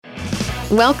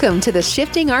Welcome to the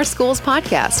Shifting Our Schools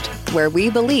podcast, where we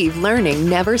believe learning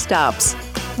never stops.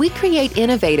 We create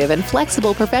innovative and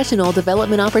flexible professional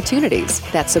development opportunities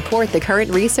that support the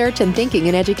current research and thinking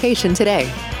in education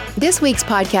today. This week's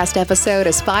podcast episode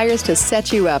aspires to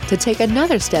set you up to take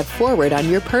another step forward on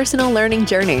your personal learning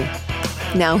journey.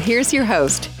 Now here's your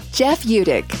host, Jeff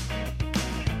Udick.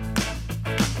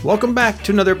 Welcome back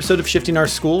to another episode of Shifting Our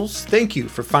Schools. Thank you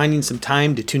for finding some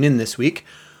time to tune in this week.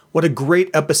 What a great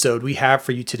episode we have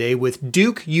for you today with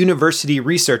Duke University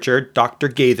researcher Dr.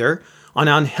 Gaither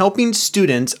on helping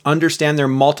students understand their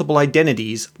multiple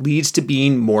identities leads to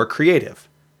being more creative.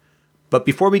 But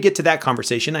before we get to that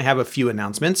conversation, I have a few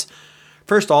announcements.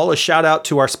 First of all, a shout out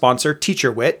to our sponsor,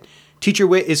 TeacherWit.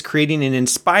 TeacherWit is creating an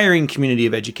inspiring community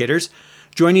of educators.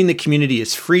 Joining the community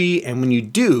is free, and when you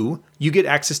do, you get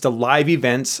access to live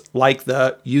events like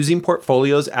the Using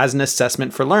Portfolios as an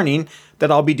Assessment for Learning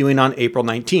that I'll be doing on April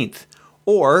 19th,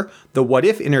 or the What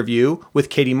If interview with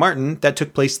Katie Martin that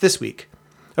took place this week.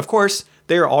 Of course,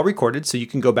 they are all recorded, so you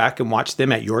can go back and watch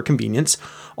them at your convenience.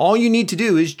 All you need to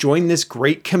do is join this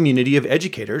great community of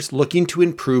educators looking to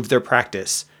improve their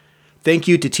practice. Thank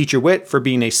you to TeacherWit for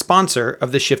being a sponsor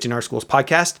of the Shifting Our Schools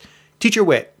podcast.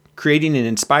 TeacherWit, creating an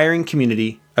inspiring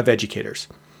community of educators.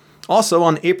 Also,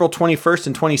 on April 21st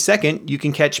and 22nd, you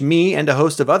can catch me and a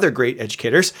host of other great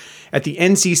educators at the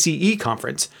NCCE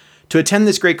conference. To attend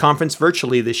this great conference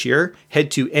virtually this year, head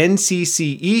to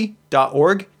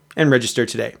ncce.org and register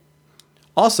today.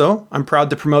 Also, I'm proud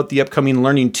to promote the upcoming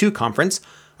Learning 2 conference,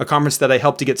 a conference that I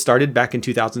helped to get started back in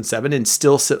 2007 and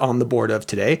still sit on the board of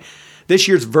today. This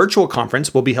year's virtual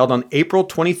conference will be held on April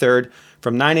 23rd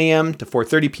from 9 a.m. to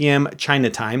 4:30 p.m. China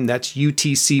time. That's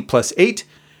UTC +8.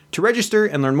 To register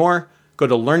and learn more, go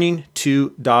to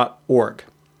learning2.org.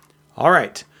 All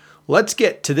right, let's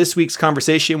get to this week's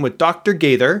conversation with Dr.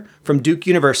 Gaither from Duke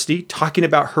University, talking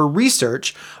about her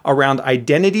research around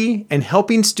identity and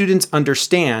helping students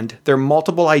understand their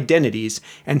multiple identities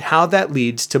and how that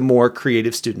leads to more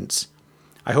creative students.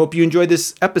 I hope you enjoyed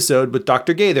this episode with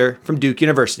Dr. Gaither from Duke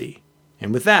University.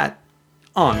 And with that,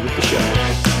 on with the show.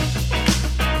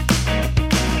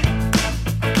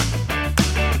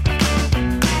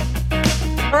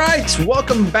 All right,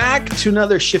 welcome back to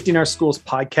another Shifting Our Schools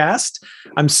podcast.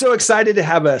 I'm so excited to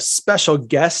have a special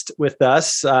guest with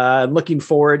us. Looking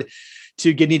forward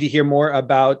to getting to hear more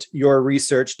about your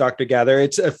research, Dr. Gaither.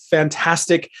 It's a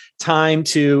fantastic time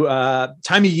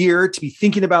of year to be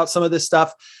thinking about some of this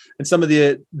stuff and some of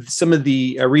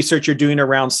the research you're doing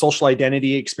around social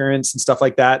identity experience and stuff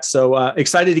like that. So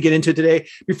excited to get into it today.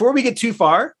 Before we get too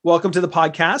far, welcome to the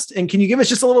podcast. And can you give us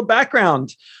just a little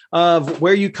background of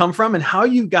where you come from and how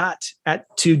you got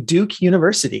to Duke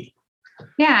University?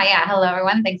 Yeah. Hello,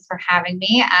 everyone. Thanks for having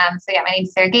me. My name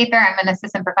is Sarah Gaither. I'm an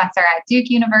assistant professor at Duke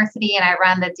University, and I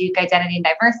run the Duke Identity and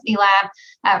Diversity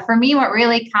Lab. For me, what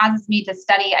really causes me to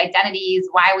study identities,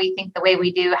 why we think the way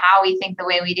we do, how we think the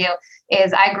way we do,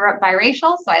 is I grew up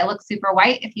biracial, so I look super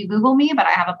white if you Google me, but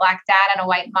I have a Black dad and a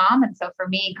white mom. And so for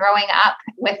me, growing up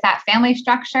with that family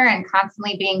structure and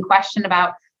constantly being questioned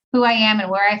about who I am and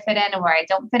where I fit in and where I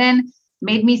don't fit in,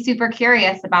 made me super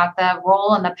curious about the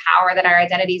role and the power that our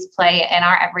identities play in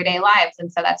our everyday lives.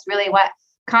 And so that's really what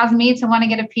caused me to want to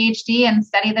get a PhD and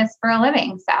study this for a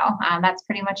living. So that's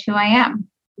pretty much who I am.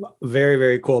 Very,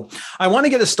 very cool. I want to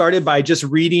get us started by just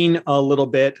reading a little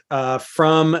bit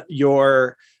from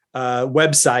your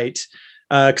website,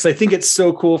 because I think it's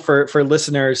so cool for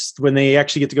listeners when they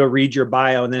actually get to go read your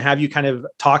bio and then have you kind of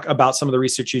talk about some of the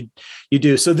research you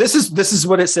do. So this is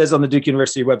what it says on the Duke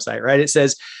University website, right? It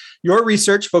says, your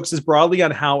research focuses broadly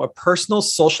on how a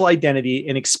person's social identity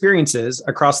and experiences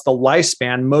across the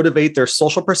lifespan motivate their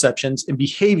social perceptions and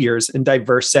behaviors in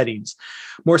diverse settings.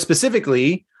 More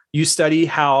specifically, you study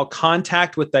how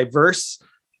contact with diverse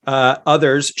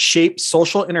others shape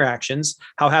social interactions,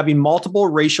 how having multiple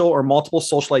racial or multiple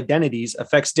social identities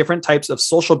affects different types of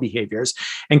social behaviors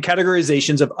and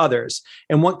categorizations of others,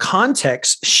 and what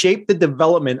contexts shape the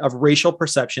development of racial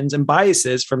perceptions and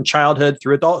biases from childhood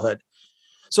through adulthood.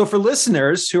 So for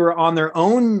listeners who are on their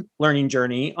own learning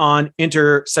journey on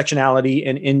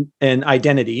intersectionality and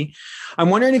identity, I'm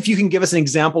wondering if you can give us an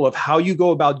example of how you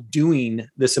go about doing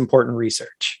this important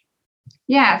research.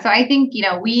 Yeah, so I think,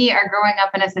 we are growing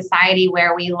up in a society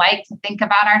where we like to think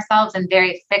about ourselves in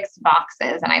very fixed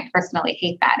boxes. And I personally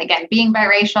hate that. Again, being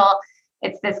biracial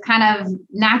it's this kind of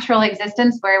natural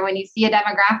existence where when you see a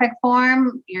demographic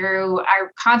form, you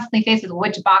are constantly faced with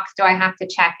which box do I have to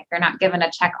check if you're not given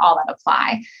a check all that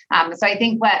apply. So I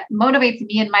think what motivates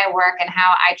me in my work and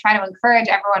how I try to encourage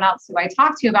everyone else who I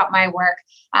talk to about my work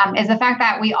is the fact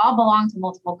that we all belong to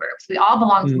multiple groups. We all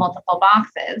belong to multiple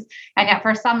boxes. And yet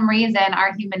for some reason,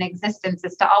 our human existence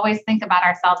is to always think about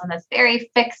ourselves in this very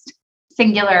fixed,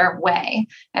 singular way.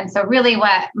 And so really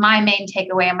what my main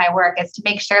takeaway in my work is to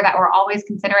make sure that we're always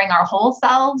considering our whole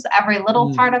selves, every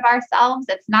little part of ourselves.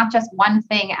 It's not just one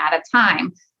thing at a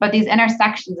time, but these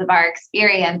intersections of our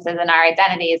experiences and our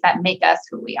identities that make us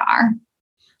who we are.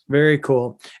 Very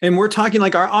cool. And we're talking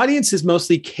like our audience is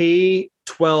mostly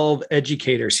K-12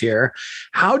 educators here.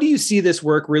 How do you see this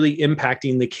work really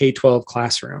impacting the K-12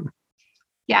 classroom?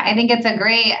 Yeah, I think it's a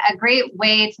great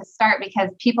way to start because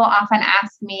people often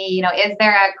ask me, is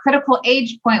there a critical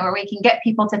age point where we can get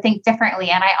people to think differently?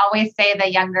 And I always say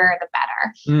the younger, the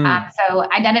better.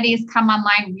 So identities come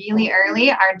online really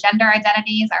early. Our gender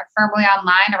identities are firmly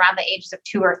online around the ages of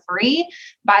 2 or 3.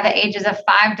 By the ages of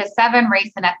 5 to 7,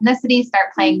 race and ethnicity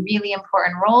start playing really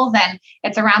important roles. And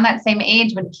it's around that same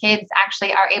age when kids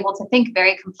actually are able to think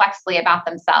very complexly about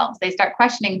themselves. They start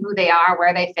questioning who they are,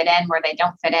 where they fit in, where they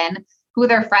don't fit in, who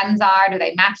their friends are, do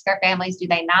they match their families, do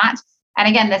they not? And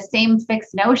again, the same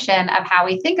fixed notion of how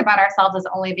we think about ourselves as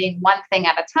only being one thing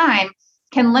at a time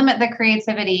can limit the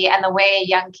creativity and the way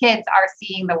young kids are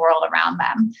seeing the world around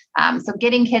them. So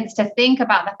getting kids to think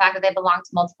about the fact that they belong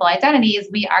to multiple identities,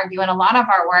 we argue in a lot of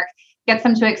our work, gets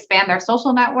them to expand their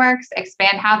social networks,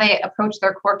 expand how they approach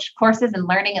their courses and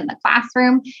learning in the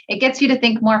classroom. It gets you to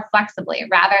think more flexibly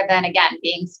rather than, again,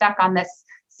 being stuck on this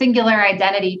singular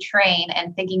identity train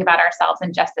and thinking about ourselves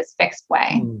in just this fixed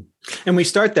way. And we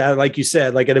start that, like you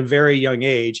said, like at a very young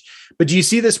age. But do you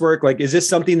see this work? Like, is this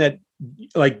something that,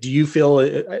 like, do you feel,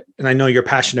 and I know you're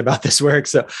passionate about this work,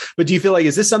 but do you feel like,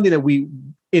 is this something that we,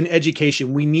 in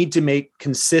education, we need to make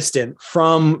consistent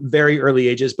from very early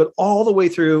ages, but all the way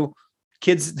through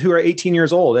kids who are 18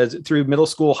 years old, through middle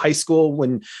school, high school,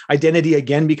 when identity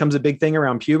again becomes a big thing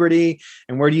around puberty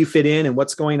and where do you fit in and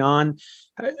what's going on?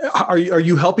 Are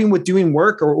you helping with doing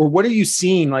work or what are you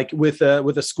seeing like with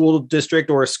a school district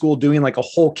or a school doing like a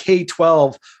whole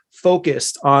K-12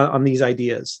 focused on these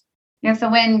ideas? Yeah,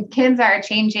 so when kids are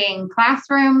changing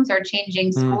classrooms or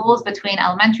changing schools between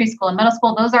elementary school and middle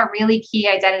school, those are really key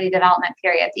identity development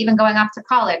periods, even going off to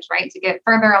college, right, to get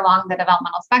further along the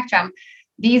developmental spectrum.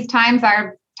 These times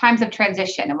are times of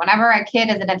transition. And whenever a kid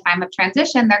is in a time of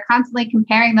transition, they're constantly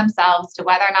comparing themselves to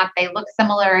whether or not they look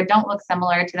similar or don't look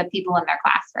similar to the people in their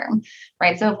classroom,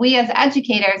 right? So if we as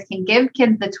educators can give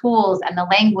kids the tools and the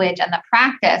language and the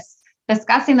practice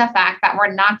discussing the fact that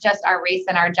we're not just our race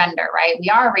and our gender, right? We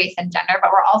are race and gender, but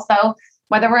we're also,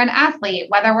 whether we're an athlete,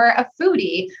 whether we're a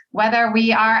foodie, whether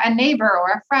we are a neighbor or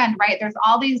a friend, right? There's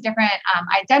all these different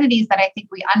identities that I think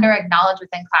we under-acknowledge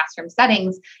within classroom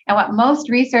settings. And what most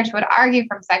research would argue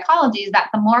from psychology is that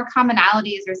the more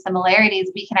commonalities or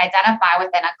similarities we can identify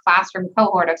within a classroom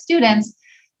cohort of students,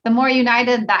 the more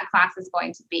united that class is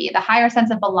going to be, the higher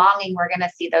sense of belonging we're going to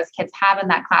see those kids have in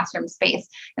that classroom space.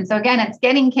 And so again, it's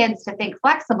getting kids to think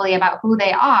flexibly about who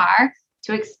they are,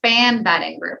 to expand that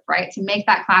in-group, right? To make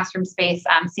that classroom space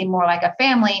seem more like a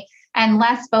family and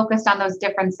less focused on those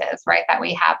differences, right, that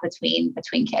we have between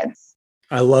kids.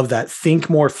 I love that. Think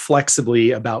more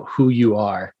flexibly about who you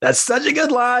are. That's such a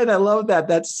good line. I love that.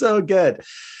 That's so good.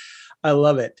 I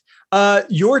love it.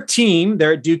 Your team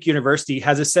there at Duke University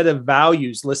has a set of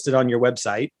values listed on your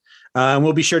website. And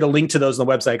we'll be sure to link to those on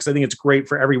the website because I think it's great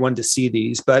for everyone to see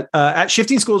these. But at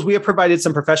Shifting Schools, we have provided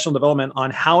some professional development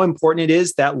on how important it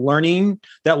is that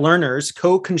learners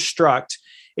co-construct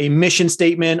a mission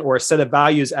statement or a set of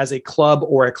values as a club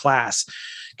or a class.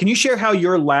 Can you share how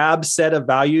your lab set of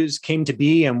values came to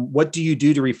be and what do you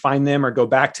do to refine them or go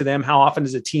back to them? How often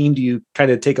as a team do you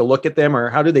kind of take a look at them or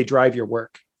how do they drive your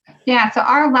work? Yeah, so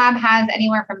our lab has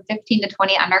anywhere from 15 to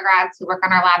 20 undergrads who work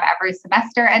on our lab every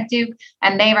semester at Duke,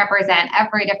 and they represent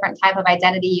every different type of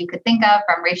identity you could think of,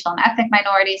 from racial and ethnic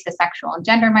minorities to sexual and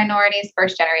gender minorities,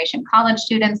 first-generation college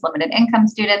students, limited income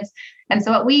students. And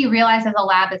so what we realize as a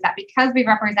lab is that because we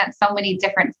represent so many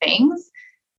different things,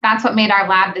 that's what made our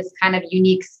lab this kind of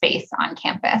unique space on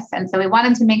campus. And so we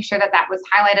wanted to make sure that that was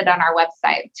highlighted on our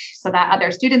website so that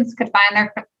other students could find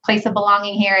their place of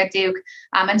belonging here at Duke,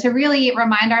 and to really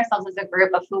remind ourselves as a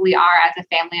group of who we are as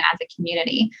a family and as a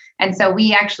community. And so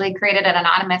we actually created an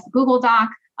anonymous Google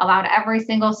Doc, allowed every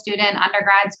single student,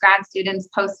 undergrads, grad students,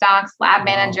 postdocs, lab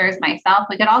managers, myself,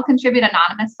 we could all contribute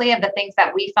anonymously of the things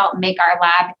that we felt make our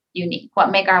lab unique, what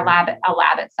make our lab a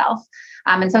lab itself.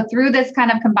 And so through this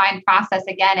kind of combined process,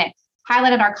 again, it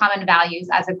highlighted our common values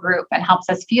as a group and helps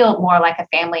us feel more like a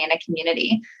family and a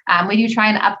community. We do try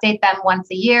and update them once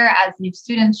a year as new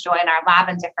students join our lab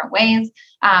in different ways.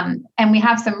 And we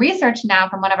have some research now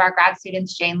from one of our grad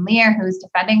students, Jane Lear, who's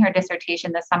defending her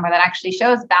dissertation this summer that actually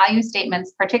shows value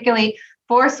statements, particularly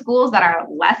for schools that are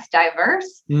less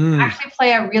diverse, actually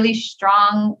play a really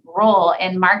strong role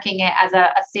in marking it as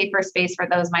a safer space for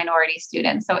those minority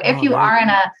students. So if you are in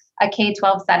a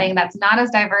K-12 setting that's not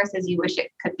as diverse as you wish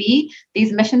it could be,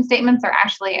 these mission statements are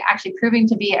actually proving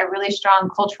to be a really strong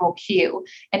cultural cue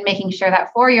in making sure that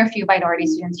for your few minority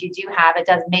students you do have, it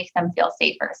does make them feel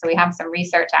safer. So we have some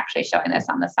research actually showing this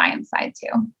on the science side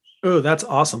too. Oh, that's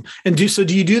awesome. And do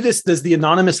you do this? Does the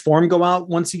anonymous form go out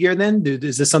once a year then?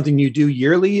 Is this something you do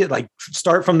yearly? Like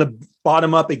start from the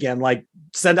bottom up again, like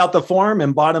send out the form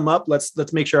and bottom up. Let's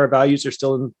make sure our values are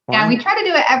still in. Yeah, we try to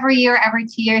do it every year, every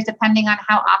 2 years, depending on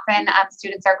how often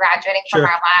students are graduating from our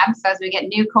lab. So as we get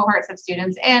new cohorts of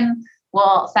students in,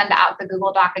 we'll send out the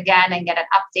Google Doc again and get it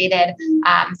updated.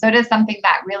 So it is something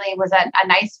that really was a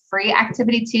nice free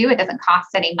activity too. It doesn't cost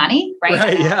any money,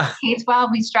 right? Yeah.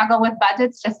 K-12, we struggle with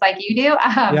budgets just like you do.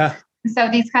 So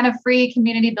these kind of free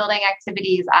community building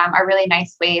activities are really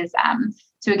nice ways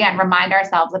to, again, remind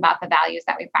ourselves about the values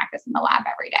that we practice in the lab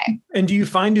every day. And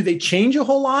do they change a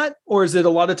whole lot? Or is it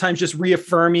a lot of times just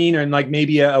reaffirming and like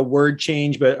maybe a word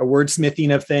change, but a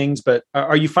wordsmithing of things? But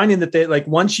are you finding that they like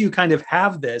once you kind of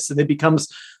have this and it becomes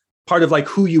part of like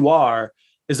who you are,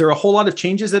 is there a whole lot of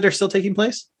changes that are still taking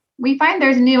place? We find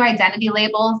there's new identity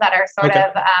labels that are sort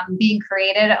of being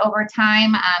created over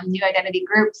time, new identity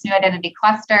groups, new identity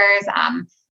clusters,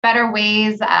 better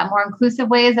ways, more inclusive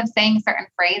ways of saying certain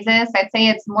phrases. I'd say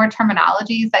it's more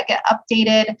terminologies that get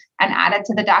updated and added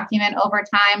to the document over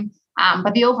time.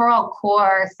 But the overall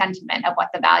core sentiment of what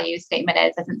the value statement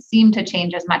is doesn't seem to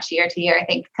change as much year to year, I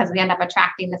think, because we end up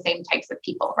attracting the same types of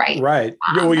people, right? Right.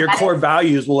 Your core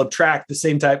values will attract the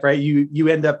same type, right? You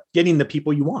end up getting the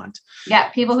people you want. Yeah.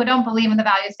 People who don't believe in the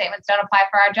value statements don't apply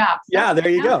for our jobs. Yeah, there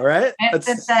you go, right?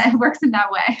 It works in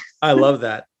that way. I love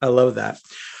that.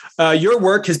 Your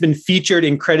work has been featured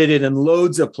and credited in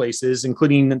loads of places,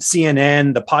 including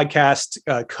CNN, the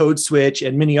podcast Code Switch,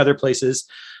 and many other places.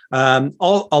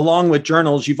 All along with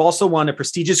journals, you've also won a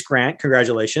prestigious grant,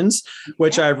 congratulations,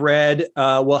 which I've read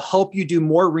will help you do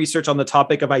more research on the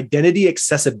topic of identity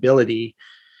accessibility.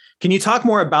 Can you talk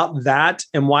more about that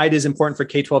and why it is important for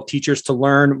K-12 teachers to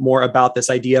learn more about this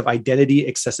idea of identity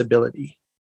accessibility?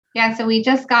 Yeah, so we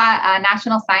just got a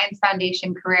National Science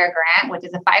Foundation Career Grant, which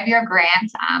is a 5-year grant.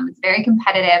 It's very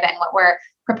competitive. And what we're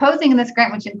proposing in this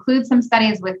grant, which includes some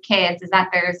studies with kids, is that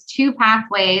there's 2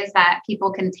 pathways that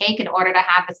people can take in order to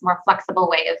have this more flexible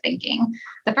way of thinking.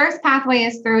 The first pathway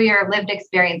is through your lived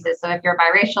experiences. So if you're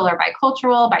biracial or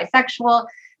bicultural, bisexual,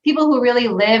 people who really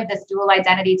live this dual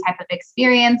identity type of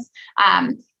experience,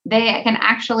 they can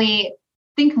actually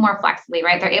think more flexibly,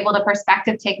 right? They're able to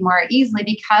perspective take more easily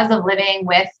because of living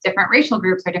with different racial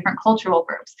groups or different cultural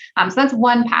groups. So that's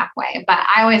one pathway. But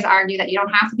I always argue that you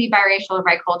don't have to be biracial or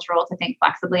bicultural to think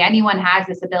flexibly. Anyone has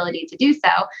this ability to do so.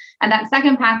 And that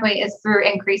second pathway is through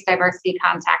increased diversity,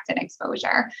 contact, and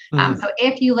exposure. So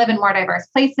if you live in more diverse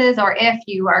places, or if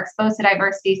you are exposed to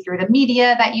diversity through the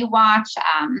media that you watch,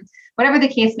 whatever the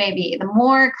case may be, the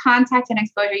more contact and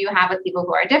exposure you have with people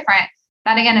who are different,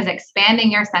 that again is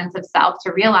expanding your sense of self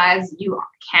to realize you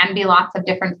can be lots of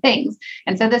different things.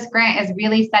 And so this grant is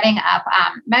really setting up,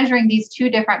 measuring these 2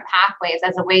 different pathways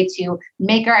as a way to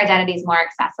make our identities more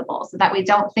accessible so that we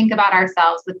don't think about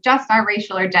ourselves with just our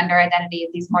racial or gender identities,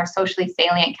 these more socially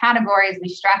salient categories we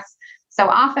stress so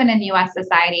often in US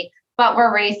society, but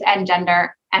we're race and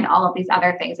gender and all of these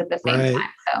other things at the same time.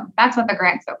 So that's what the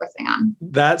grant's focusing on.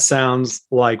 That sounds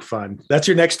like fun. That's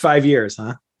your next 5 years,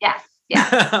 huh? Yes.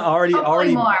 Yeah. already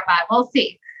more, but we'll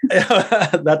see.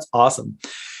 That's awesome.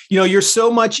 You're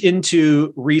so much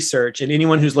into research, and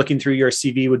anyone who's looking through your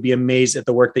CV would be amazed at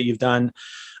the work that you've done.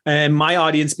 And my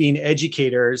audience being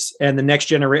educators and the next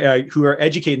generation who are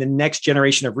educating the next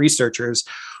generation of researchers,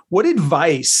 what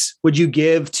advice would you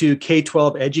give to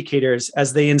K-12 educators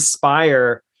as they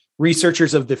inspire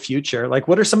researchers of the future? Like,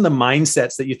 what are some of the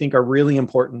mindsets that you think are really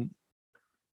important?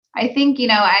 I think,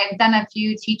 I've done a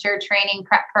few teacher training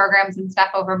prep programs and stuff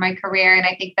over my career. And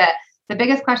I think that the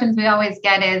biggest questions we always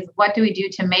get is, what do we do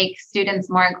to make students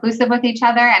more inclusive with each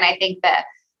other? And I think that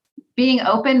being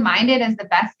open-minded is the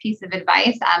best piece of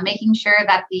advice, making sure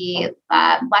that the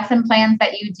lesson plans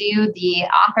that you do, the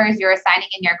authors you're assigning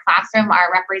in your classroom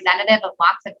are representative of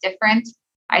lots of different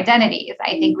identities.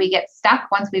 I think we get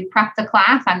stuck once we've prepped a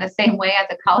class. I'm the same way as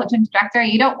a college instructor.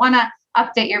 You don't want to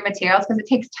update your materials because it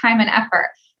takes time and effort.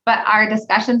 But our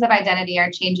discussions of identity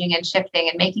are changing and shifting,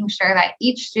 and making sure that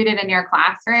each student in your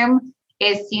classroom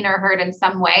is seen or heard in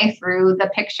some way through the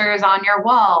pictures on your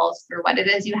walls, through what it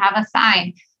is you have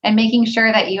assigned, and making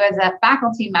sure that you as a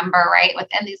faculty member, right,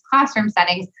 within these classroom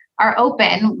settings are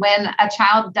open when a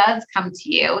child does come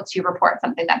to you to report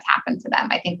something that's happened to them.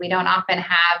 I think we don't often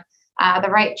have the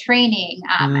right training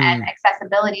and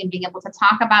accessibility and being able to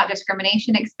talk about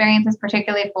discrimination experiences,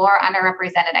 particularly for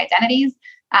underrepresented identities.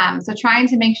 So trying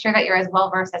to make sure that you're as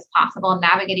well-versed as possible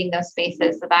navigating those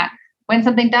spaces so that when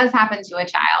something does happen to a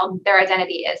child, their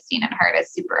identity is seen and heard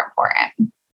is super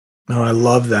important. Oh, I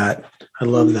love that. I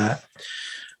love that.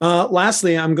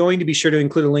 Lastly, I'm going to be sure to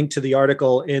include a link to the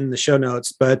article in the show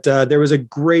notes, but there was a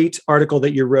great article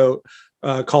that you wrote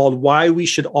called Why We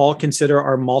Should All Consider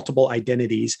Our Multiple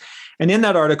Identities. And in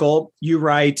that article, you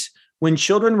write, when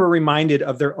children were reminded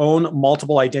of their own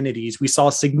multiple identities, we saw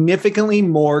significantly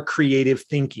more creative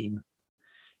thinking.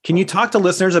 Can you talk to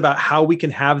listeners about how we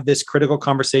can have this critical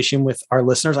conversation with our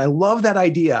listeners? I love that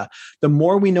idea. The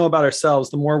more we know about ourselves,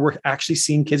 the more we're actually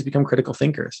seeing kids become critical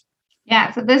thinkers.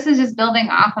 Yeah, so this is just building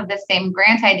off of the same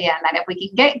grant idea, and that if we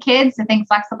can get kids to think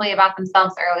flexibly about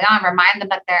themselves early on, remind them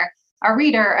that they're a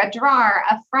reader, a drawer,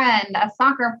 a friend, a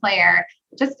soccer player,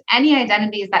 just any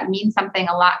identities that mean something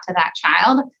a lot to that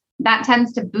child, that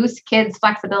tends to boost kids'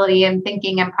 flexibility in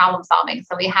thinking and problem solving.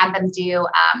 So we had them do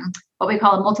what we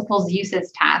call a multiples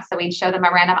uses task. So we'd show them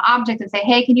a random object and say,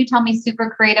 hey, can you tell me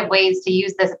super creative ways to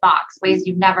use this box, ways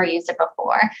you've never used it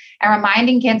before? And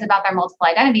reminding kids about their multiple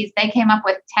identities, they came up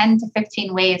with 10 to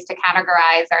 15 ways to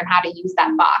categorize or how to use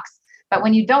that box. But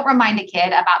when you don't remind a kid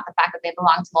about the fact that they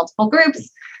belong to multiple groups,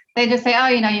 they just say, oh,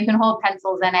 you can hold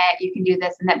pencils in it, you can do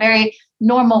this, and that very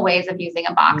normal ways of using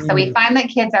a box. So we find that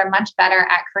kids are much better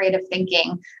at creative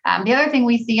thinking. The other thing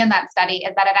we see in that study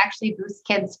is that it actually boosts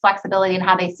kids' flexibility in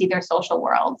how they see their social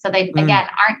world. So they, again,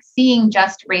 aren't seeing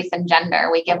just race and gender.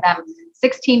 We give them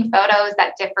 16 photos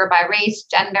that differ by race,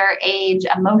 gender, age,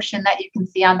 emotion that you can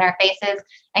see on their faces.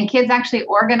 And kids actually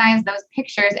organize those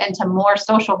pictures into more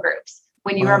social groups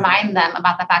when you remind them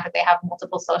about the fact that they have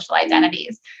multiple social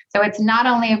identities. So it's not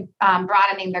only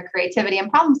broadening their creativity and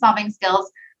problem solving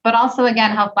skills, but also, again,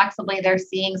 how flexibly they're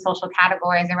seeing social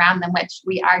categories around them, which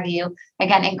we argue,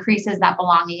 again, increases that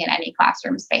belonging in any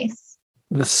classroom space.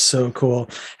 That's so cool.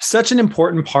 Such an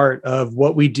important part of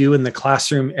what we do in the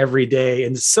classroom every day.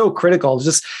 And it's so critical.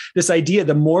 Just this idea,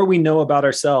 the more we know about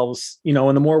ourselves, and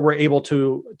the more we're able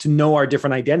to know our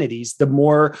different identities, the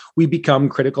more we become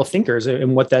critical thinkers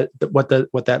and what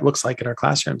that looks like in our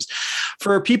classrooms.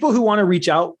 For people who want to reach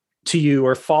out to you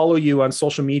or follow you on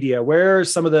social media, where are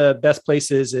some of the best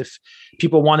places if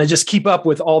people want to just keep up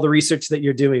with all the research that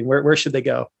you're doing? Where should they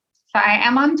go? So I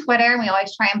am on Twitter. We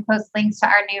always try and post links to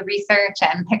our new research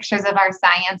and pictures of our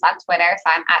science on Twitter.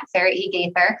 So I'm at Sarah E.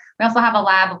 Gaither. We also have a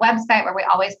lab website where we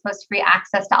always post free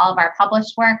access to all of our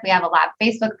published work. We have a lab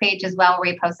Facebook page as well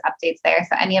where we post updates there.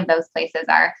 So any of those places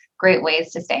are great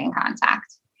ways to stay in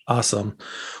contact. Awesome.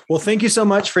 Well, thank you so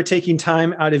much for taking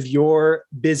time out of your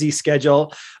busy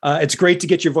schedule. It's great to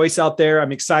get your voice out there.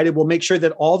 I'm excited. We'll make sure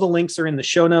that all the links are in the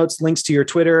show notes, links to your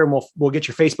Twitter, and we'll get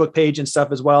your Facebook page and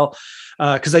stuff as well.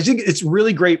 Because I think it's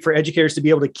really great for educators to be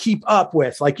able to keep up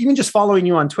with, like even just following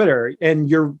you on Twitter and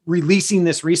you're releasing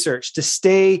this research to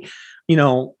stay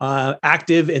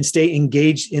active and stay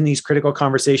engaged in these critical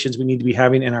conversations we need to be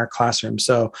having in our classroom.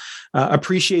 So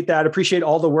appreciate that. Appreciate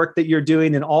all the work that you're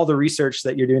doing and all the research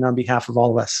that you're doing on behalf of all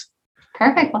of us.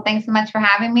 Perfect. Well, thanks so much for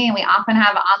having me. And we often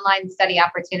have online study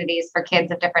opportunities for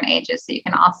kids of different ages. So you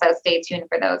can also stay tuned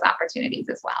for those opportunities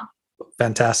as well.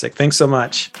 Fantastic. Thanks so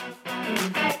much.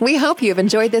 We hope you've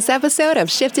enjoyed this episode of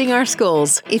Shifting Our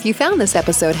Schools. If you found this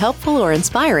episode helpful or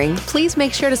inspiring, please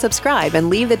make sure to subscribe and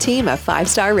leave the team a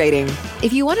 5-star rating.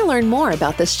 If you want to learn more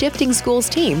about the Shifting Schools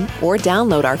team or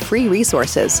download our free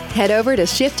resources, head over to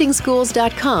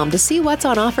shiftingschools.com to see what's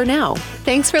on offer now.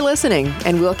 Thanks for listening,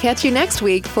 and we'll catch you next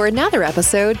week for another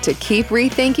episode to keep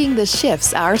rethinking the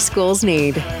shifts our schools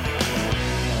need.